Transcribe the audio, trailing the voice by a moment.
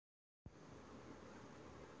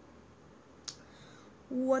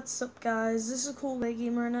What's up, guys? This is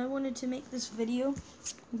Ultraluigigamer, and I wanted to make this video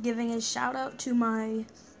giving a shout out to my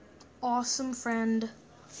awesome friend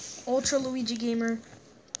Ultraluigigamer.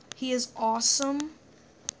 He is awesome.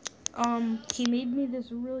 He made me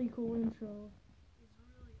this really cool intro.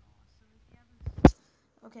 It's really awesome.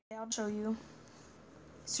 Okay, I'll show you.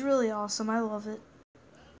 It's really awesome. I love it.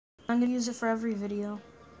 I'm gonna use it for every video.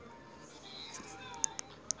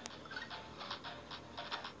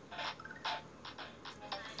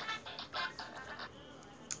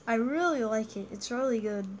 I really like it. It's really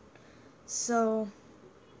good. So,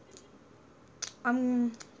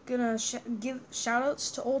 I'm gonna give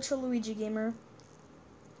shoutouts to Ultraluigigamer.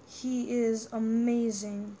 He is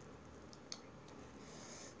amazing.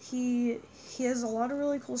 He has a lot of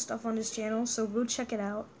really cool stuff on his channel, so go check it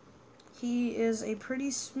out. He is a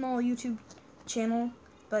pretty small YouTube channel,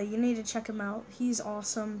 but you need to check him out. He's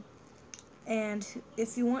awesome. And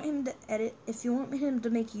if you want him to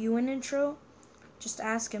make you an intro, just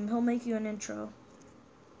ask him. He'll make you an intro.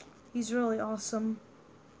 He's really awesome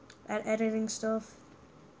at editing stuff.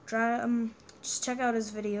 Just check out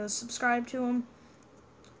his videos. Subscribe to him.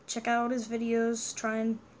 Check out his videos. Try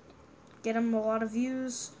and get him a lot of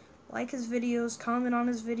views. Like his videos. Comment on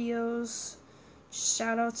his videos.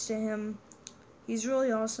 Shout outs to him. He's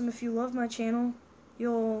really awesome. If you love my channel,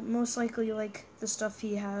 you'll most likely like the stuff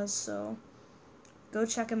he has. So go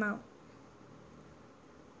check him out.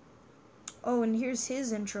 Oh, and here's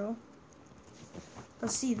his intro.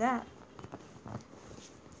 Let's see that.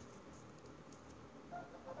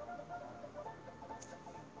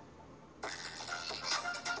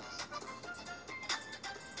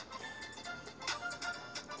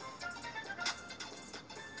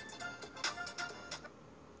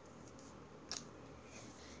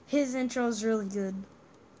 His intro is really good.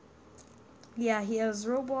 Yeah, he has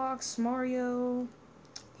Roblox, Mario.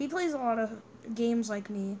 He plays a lot of games like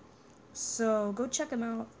me. So go check him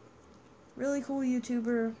out. Really cool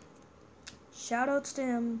YouTuber. Shoutouts to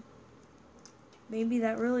him. Maybe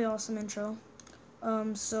that really awesome intro.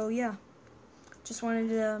 So yeah. Just wanted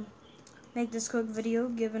to make this quick video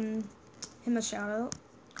giving him a shout out.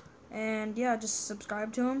 And yeah, just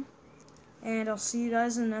subscribe to him. And I'll see you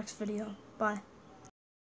guys in the next video. Bye.